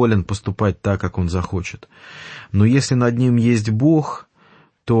совершенно волен поступать так, как он захочет. Но если над ним есть Бог,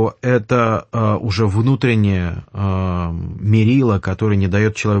 то это уже внутреннее мерило, которое не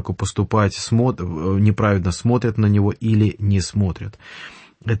дает человеку поступать неправильно, смотрят на него или не смотрят.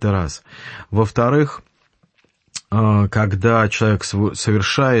 Это раз. Во-вторых, когда человек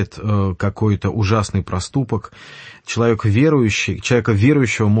совершает какой-то ужасный проступок, человека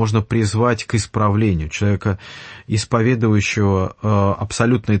верующего можно призвать к исправлению, человека, исповедующего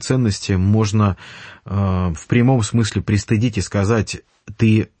абсолютные ценности, можно в прямом смысле пристыдить и сказать: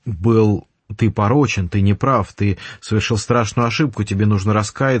 ты порочен, ты неправ, ты совершил страшную ошибку, тебе нужно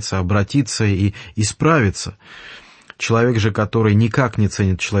раскаяться, обратиться и исправиться. Человек же, который никак не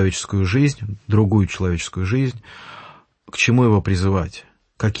ценит человеческую жизнь, другую человеческую жизнь, к чему его призывать?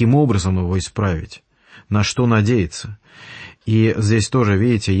 Каким образом его исправить? На что надеяться? И здесь тоже,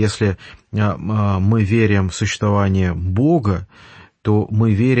 видите, если мы верим в существование Бога, то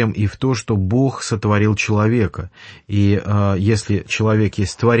мы верим и в то, что Бог сотворил человека. И если человек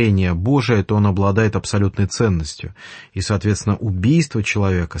есть творение Божие, то он обладает абсолютной ценностью. И, соответственно, убийство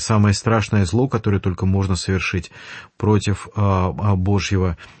человека — самое страшное зло, которое только можно совершить против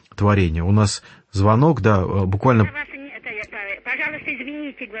Божьего творения. У нас звонок, да, буквально... Пожалуйста,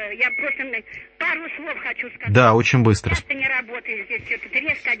 извините, я просто пару слов хочу сказать. Да, очень быстро. Я не работаю здесь, что-то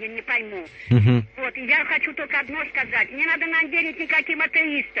резко один не пойму. Угу. Вот, и я хочу только одно сказать. Не надо нам верить никаким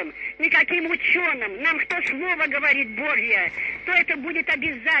атеистам, никаким ученым. Нам кто слово говорит Божье, то это будет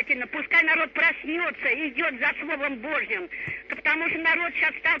обязательно. Пускай народ проснется и идет за Словом Божьим. Потому что народ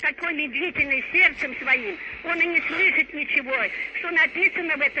сейчас стал такой медлительный сердцем своим. Он и не слышит ничего. Что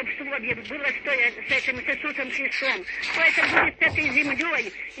написано в этом слове было с этим Иисусом Христом, что это будет с этой землей.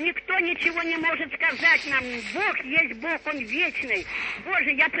 Никто ничего не может сказать нам. Бог есть Бог, Он вечный.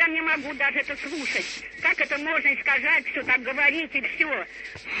 Боже, я прям не могу даже это слушать. Как это можно сказать, все так говорить и все.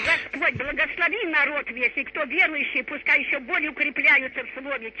 Господь, благослови народ весь, и кто верующий, пускай еще более укрепляются в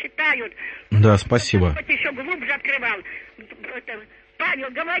слове, читают. Да, спасибо. Господь еще глубже открывал. Павел,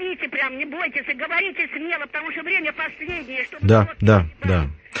 говорите прям, не бойтесь, и говорите смело, потому что время последнее. Чтобы Да.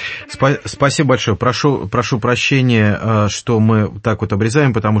 Спасибо большое. Прошу прощения, что мы так вот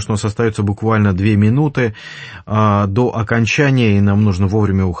обрезаем, потому что у нас остается буквально 2 минуты до окончания, и нам нужно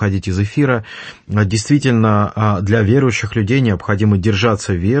вовремя уходить из эфира. Действительно, для верующих людей необходимо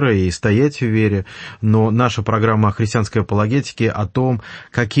держаться веры и стоять в вере, но наша программа о христианской апологетике о том,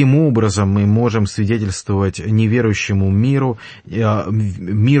 каким образом мы можем свидетельствовать неверующему миру,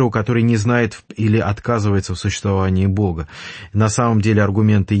 который не знает или отказывается в существовании Бога. На самом деле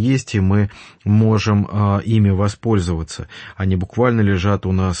аргументы есть, и мы можем ими воспользоваться. Они буквально лежат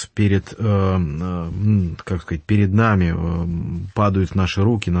у нас перед нами, падают в наши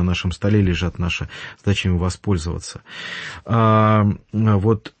руки, на нашем столе лежат, наша задача ими воспользоваться.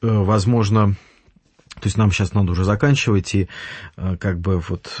 Возможно, то есть нам сейчас надо уже заканчивать, и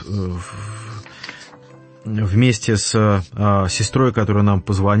вместе с сестрой, которая нам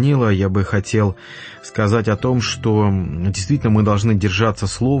позвонила, я бы хотел сказать о том, что действительно мы должны держаться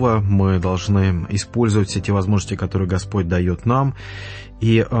слова, мы должны использовать все те возможности, которые Господь дает нам,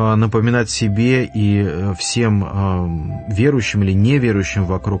 и напоминать себе и всем верующим или неверующим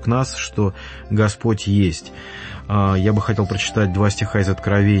вокруг нас, что Господь есть. Я бы хотел прочитать 2 стиха из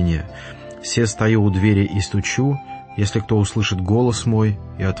Откровения. «Се стою у двери и стучу, если кто услышит голос мой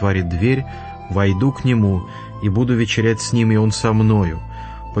и отворит дверь, войду к нему и буду вечерять с ним, и он со мною.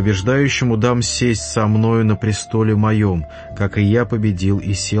 Побеждающему дам сесть со мною на престоле моем, как и я победил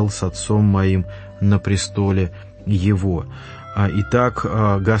и сел с Отцом моим на престоле его». Итак,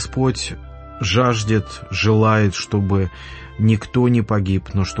 Господь желает, чтобы никто не погиб,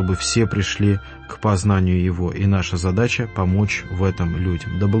 но чтобы все пришли к познанию Его. И наша задача — помочь в этом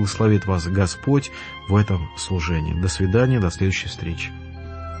людям. Да благословит вас Господь в этом служении. До свидания, до следующей встречи.